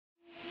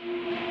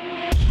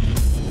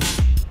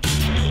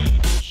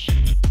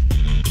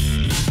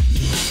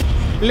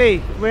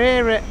Leigh, we're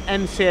here at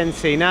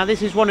M-CNC. Now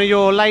this is one of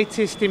your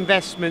latest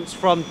investments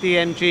from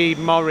DMG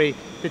MORI,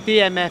 the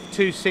DMF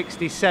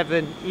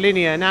 267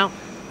 linear. Now,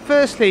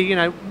 firstly,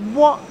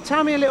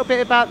 tell me a little bit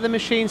about the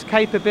machine's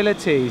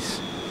capabilities.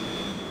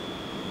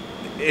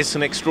 It's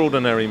an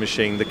extraordinary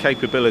machine. The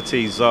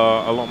capabilities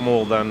are a lot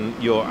more than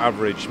your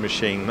average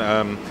machine.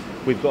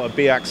 We've got a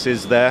B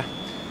axis there,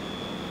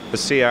 a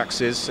C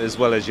axis, as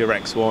well as your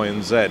X, Y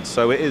and Z.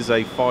 So it is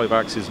a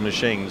 5-axis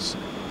machine,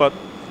 but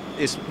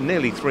it's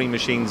nearly 3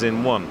 machines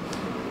in one.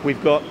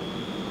 We've got,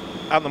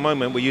 at the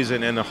moment, we're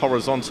using it in a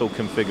horizontal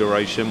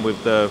configuration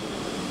with the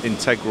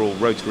integral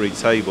rotary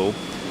table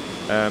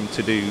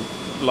to do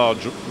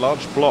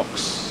large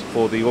blocks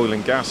for the oil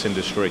and gas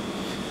industry.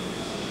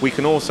 We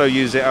can also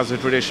use it as a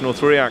traditional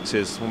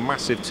 3-axis,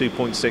 massive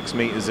 2.6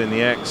 meters in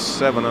the X,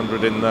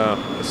 700 in the,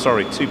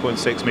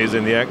 2.6 meters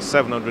in the X,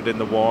 700 in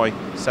the Y,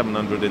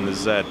 700 in the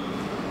Z.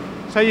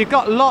 So you've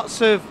got lots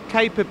of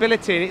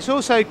capability, and it's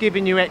also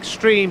giving you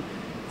extreme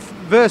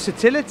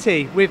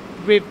versatility with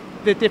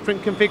the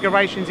different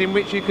configurations in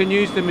which you can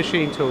use the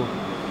machine tool.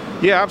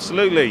 Yeah,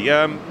 absolutely.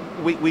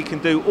 We can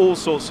do all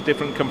sorts of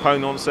different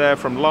components there,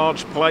 from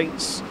large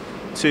plates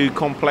to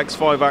complex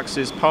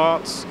 5-axis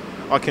parts.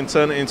 I can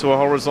turn it into a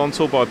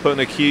horizontal by putting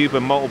a cube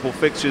and multiple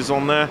fixtures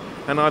on there,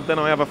 and then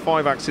I have a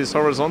 5-axis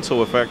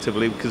horizontal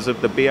effectively because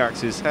of the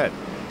B-axis head.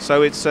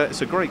 So it's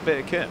a great bit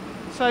of kit.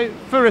 So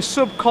for a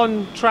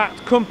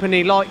subcontract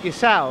company like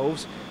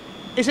yourselves,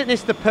 isn't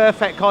this the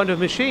perfect kind of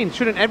machine?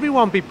 Shouldn't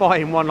everyone be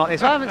buying one like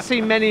this? I haven't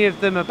seen many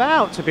of them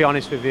about, to be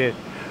honest with you.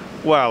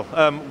 Well,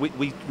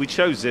 we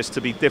chose this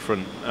to be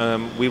different.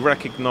 We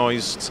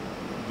recognised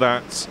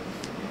that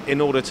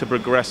in order to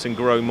progress and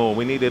grow more,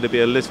 we needed to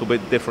be a little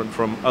bit different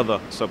from other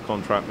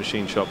subcontract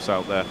machine shops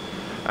out there.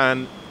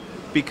 And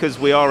because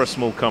we are a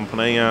small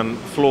company and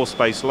floor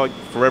space, like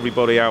for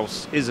everybody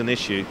else, is an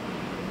issue,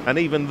 and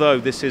even though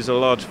this is a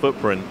large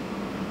footprint,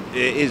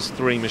 it is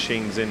 3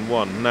 machines in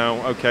one.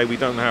 Now, okay, we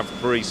don't have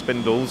 3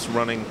 spindles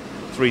running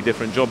 3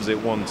 different jobs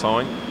at one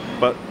time,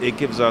 but it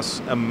gives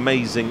us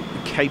amazing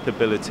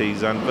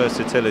capabilities and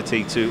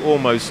versatility to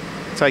almost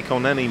take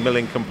on any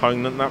milling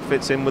component that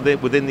fits in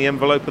within the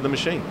envelope of the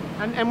machine.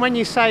 And when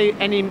you say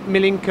any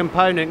milling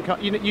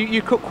component,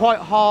 you cut quite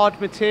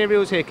hard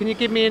materials here. Can you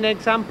give me an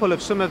example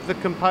of some of the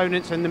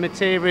components and the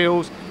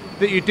materials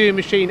that you do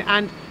machine,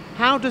 and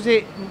how does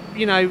it,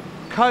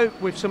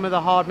 cope with some of the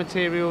hard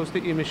materials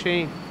that you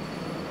machine?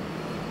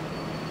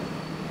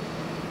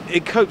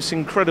 It copes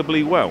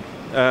incredibly well.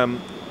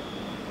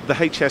 The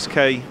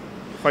HSK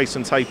face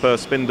and taper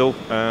spindle,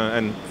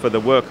 and for the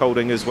work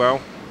holding as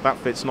well, that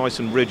fits nice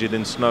and rigid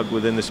and snug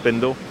within the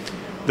spindle.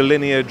 The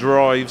linear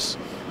drives,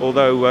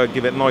 although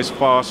give it nice,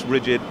 fast,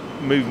 rigid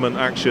movement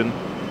action.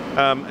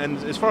 And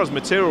as far as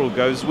material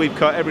goes, we've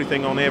cut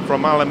everything on here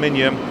from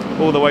aluminium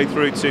all the way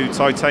through to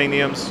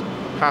titaniums,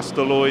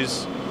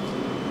 Hastelloys,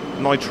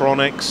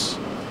 nitronics,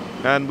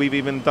 and we've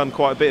even done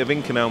quite a bit of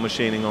Inconel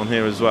machining on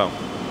here as well.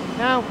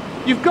 Now,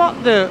 you've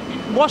got the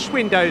wash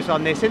windows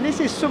on this, and this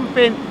is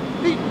something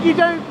that you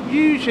don't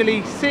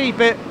usually see,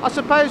 but I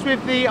suppose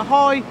with the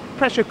high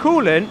pressure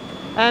coolant,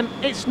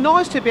 it's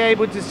nice to be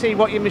able to see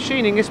what you're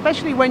machining,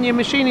 especially when you're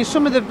machining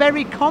some of the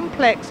very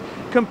complex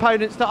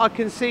components that I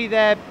can see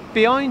there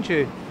behind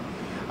you.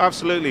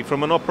 Absolutely.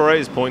 From an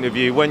operator's point of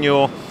view, when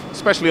you're,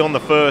 especially on the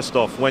first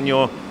off, when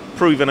you're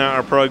proving out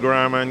a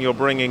program and you're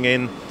bringing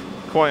in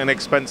quite an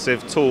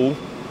expensive tool,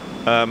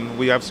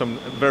 we have some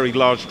very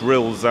large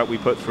drills that we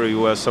put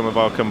through some of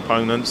our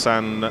components,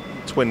 and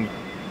twin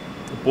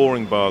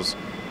boring bars,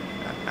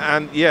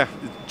 and yeah,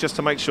 just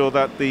to make sure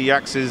that the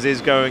axis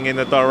is going in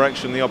the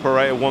direction the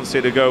operator wants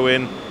it to go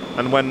in.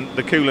 And when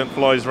the coolant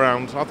flies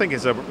around, I think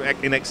it's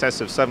in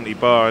excess of 70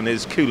 bar, and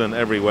there's coolant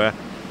everywhere,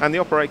 and the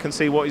operator can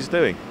see what he's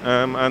doing,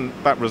 and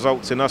that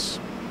results in us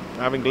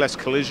having less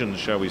collisions,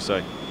 shall we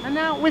say. And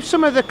now, with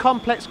some of the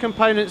complex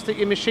components that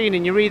you're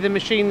machining, you're either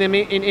machining them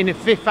in a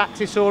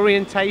 5th-axis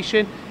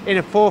orientation, in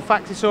a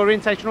 4th-axis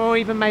orientation, or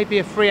even maybe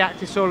a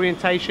 3-axis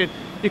orientation.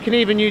 You can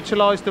even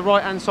utilise the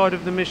right-hand side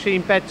of the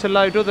machine bed to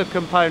load other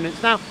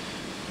components. Now,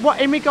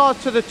 in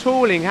regards to the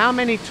tooling, how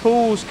many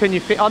tools can you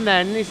fit on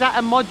there? And is that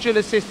a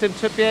modular system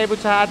to be able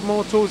to add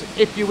more tools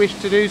if you wish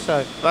to do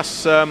so?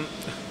 That's,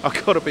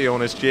 I've got to be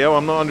honest, Gio,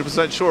 I'm not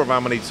 100% sure of how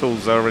many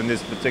tools are in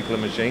this particular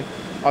machine.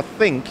 I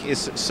think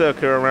it's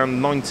circa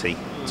around 90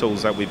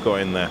 tools that we've got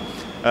in there.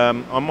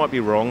 I might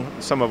be wrong.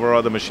 Some of our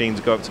other machines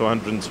go up to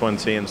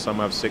 120 and some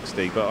have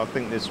 60, but I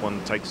think this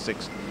one takes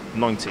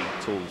 90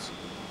 tools.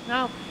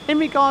 Now, in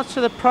regards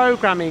to the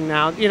programming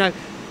now,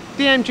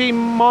 DMG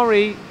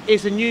MORI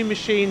is a new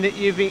machine that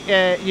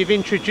you've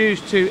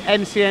introduced to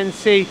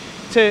M-CNC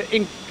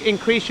to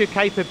increase your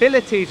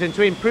capabilities and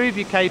to improve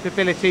your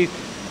capabilities.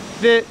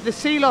 The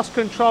C-loss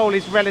control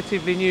is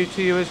relatively new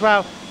to you as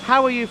well.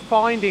 How are you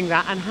finding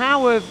that, and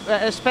how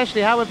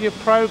have your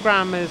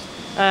programmers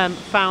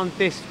found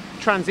this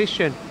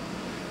transition?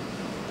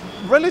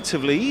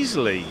 Relatively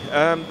easily.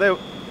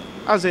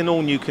 as in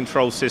all new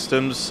control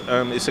systems,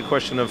 it's a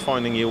question of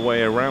finding your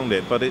way around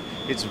it, but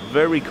it's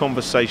very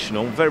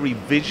conversational, very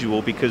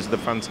visual because of the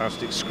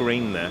fantastic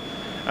screen there.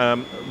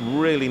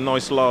 Really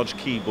nice large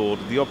keyboard.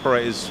 The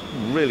operators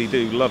really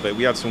do love it.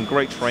 We had some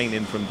great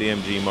training from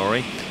DMG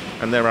MORI,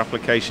 and their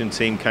application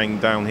team came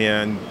down here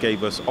and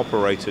gave us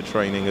operator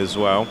training as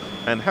well,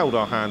 and held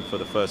our hand for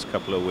the first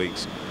couple of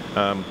weeks,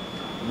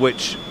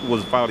 which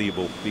was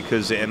valuable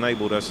because it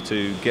enabled us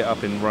to get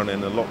up and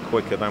running a lot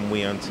quicker than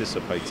we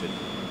anticipated.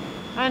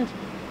 And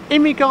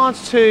in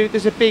regards to,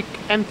 there's a big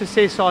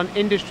emphasis on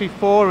Industry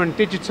 4 and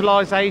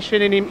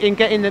digitalisation, and in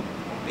getting the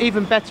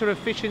even better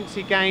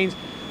efficiency gains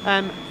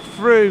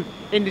through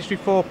Industry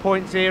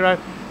 4.0.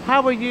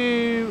 How are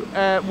you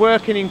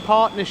working in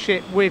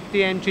partnership with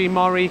DMG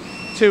MORI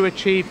to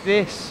achieve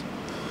this?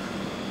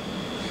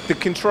 The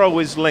control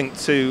is linked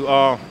to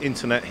our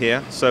internet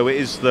here, so it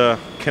is the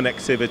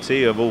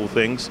connectivity of all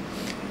things.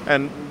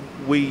 And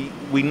we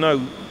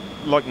know,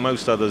 like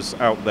most others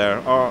out there,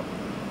 our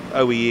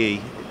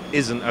OEE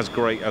isn't as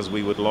great as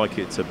we would like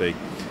it to be.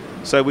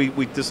 So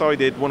we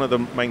decided one of the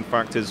main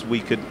factors we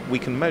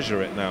can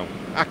measure it now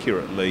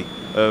accurately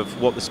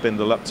of what the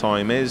spindle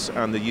uptime is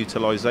and the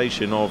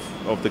utilization of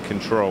the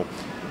control.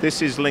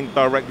 This is linked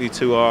directly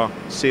to our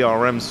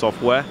CRM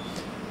software.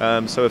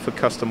 So if a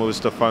customer was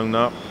to phone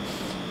up,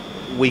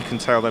 we can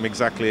tell them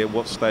exactly at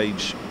what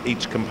stage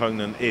each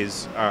component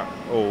is at,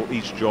 or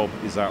each job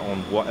is at on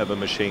whatever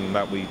machine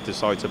that we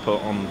decide to put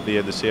on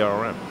via the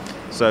CRM.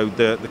 So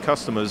the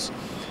customers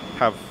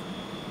have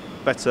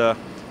better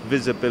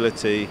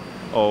visibility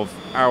of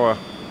our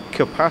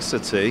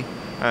capacity,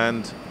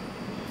 and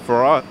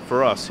for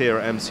us here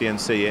at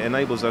M-CNC, it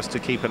enables us to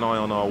keep an eye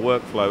on our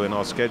workflow and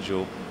our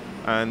schedule,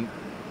 and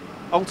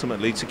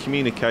ultimately to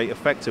communicate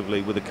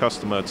effectively with the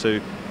customer to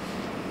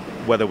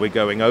whether we're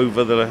going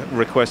over the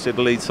requested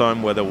lead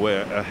time, whether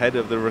we're ahead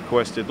of the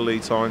requested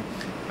lead time,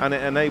 and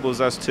it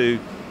enables us to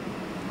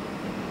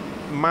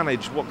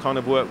manage what kind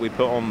of work we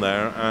put on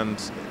there,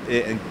 and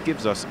it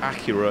gives us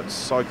accurate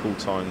cycle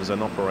times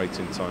and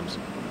operating times.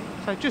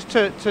 So just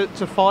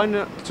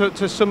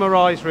to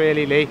summarise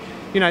really, Leigh,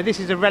 you know, this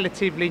is a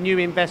relatively new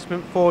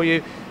investment for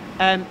you.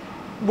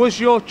 Was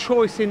your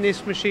choice in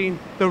this machine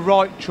the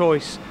right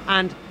choice,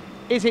 and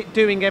is it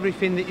doing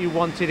everything that you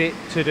wanted it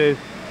to do?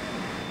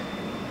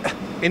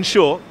 In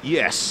short,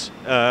 yes,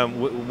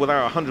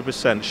 without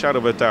 100% shadow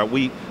of a doubt.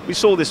 We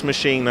saw this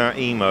machine at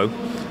EMO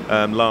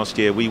last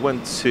year. We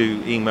went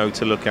to EMO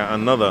to look at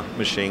another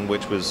machine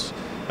which was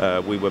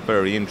we were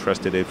very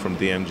interested in from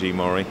DMG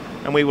MORI,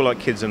 and we were like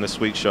kids in a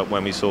sweet shop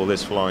when we saw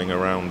this flying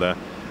around there.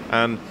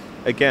 And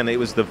again, it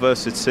was the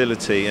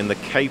versatility and the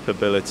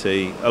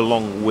capability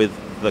along with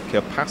the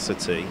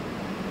capacity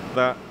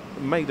that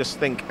made us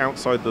think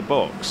outside the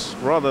box,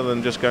 rather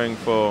than just going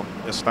for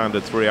a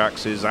standard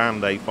 3-axis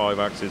and a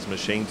 5-axis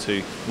machine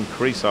to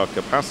increase our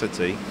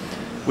capacity.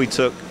 We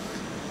took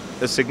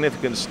a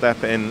significant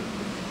step in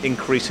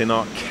increasing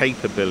our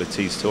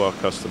capabilities to our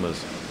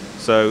customers.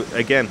 So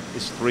again,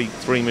 it's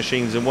three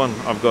machines in one.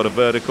 I've got a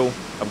vertical,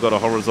 I've got a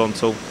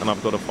horizontal, and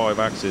I've got a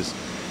 5-axis.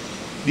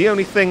 The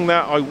only thing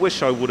that I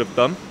wish I would have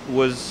done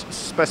was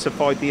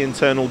specified the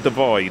internal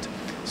divide.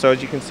 So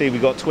as you can see,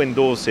 we've got twin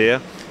doors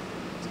here.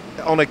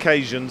 On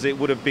occasions, it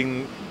would have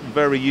been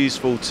very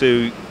useful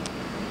to,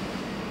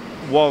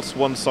 whilst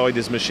one side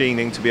is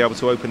machining, to be able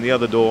to open the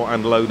other door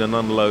and load and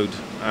unload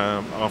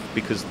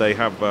because they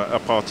have a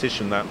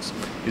partition that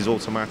is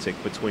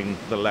automatic between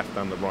the left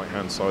and the right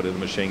hand side of the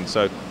machine.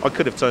 So I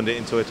could have turned it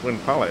into a twin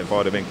pallet if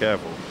I'd have been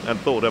careful and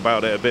thought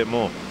about it a bit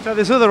more. So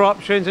there's other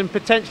options, and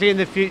potentially in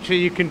the future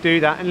you can do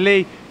that. And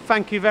Leigh,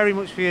 thank you very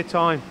much for your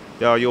time.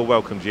 Yeah, you're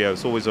welcome, Gio.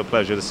 It's always a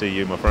pleasure to see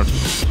you, my friend.